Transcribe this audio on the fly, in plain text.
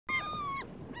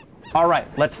All right,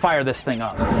 let's fire this thing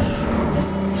up.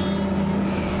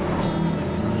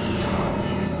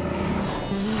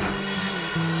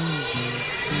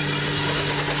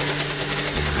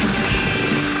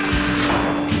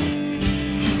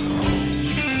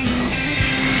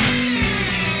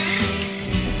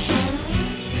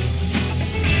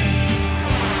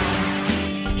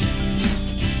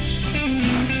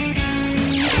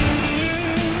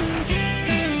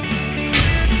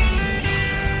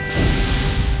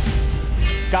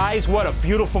 Guys, what a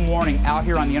beautiful morning out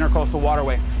here on the Intercoastal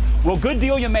Waterway. Well, good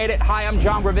deal you made it. Hi, I'm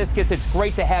John Graviskis. It's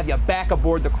great to have you back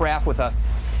aboard the craft with us.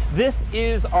 This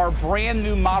is our brand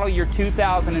new model year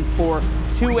 2004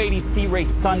 280 Sea Ray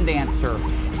Sundancer.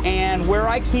 And where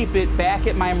I keep it back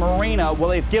at my marina, well,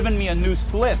 they've given me a new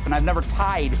slip, and I've never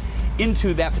tied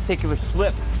into that particular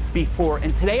slip before.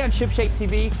 And today on ShipShape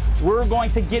TV, we're going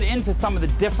to get into some of the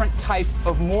different types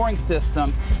of mooring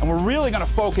systems, and we're really going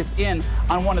to focus in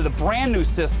on one of the brand new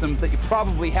systems that you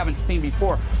probably haven't seen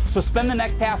before. So spend the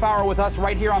next half hour with us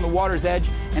right here on the water's edge,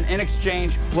 and in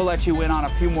exchange, we'll let you in on a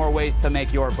few more ways to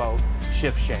make your boat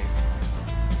ShipShape.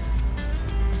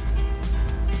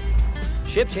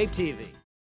 ShipShape TV.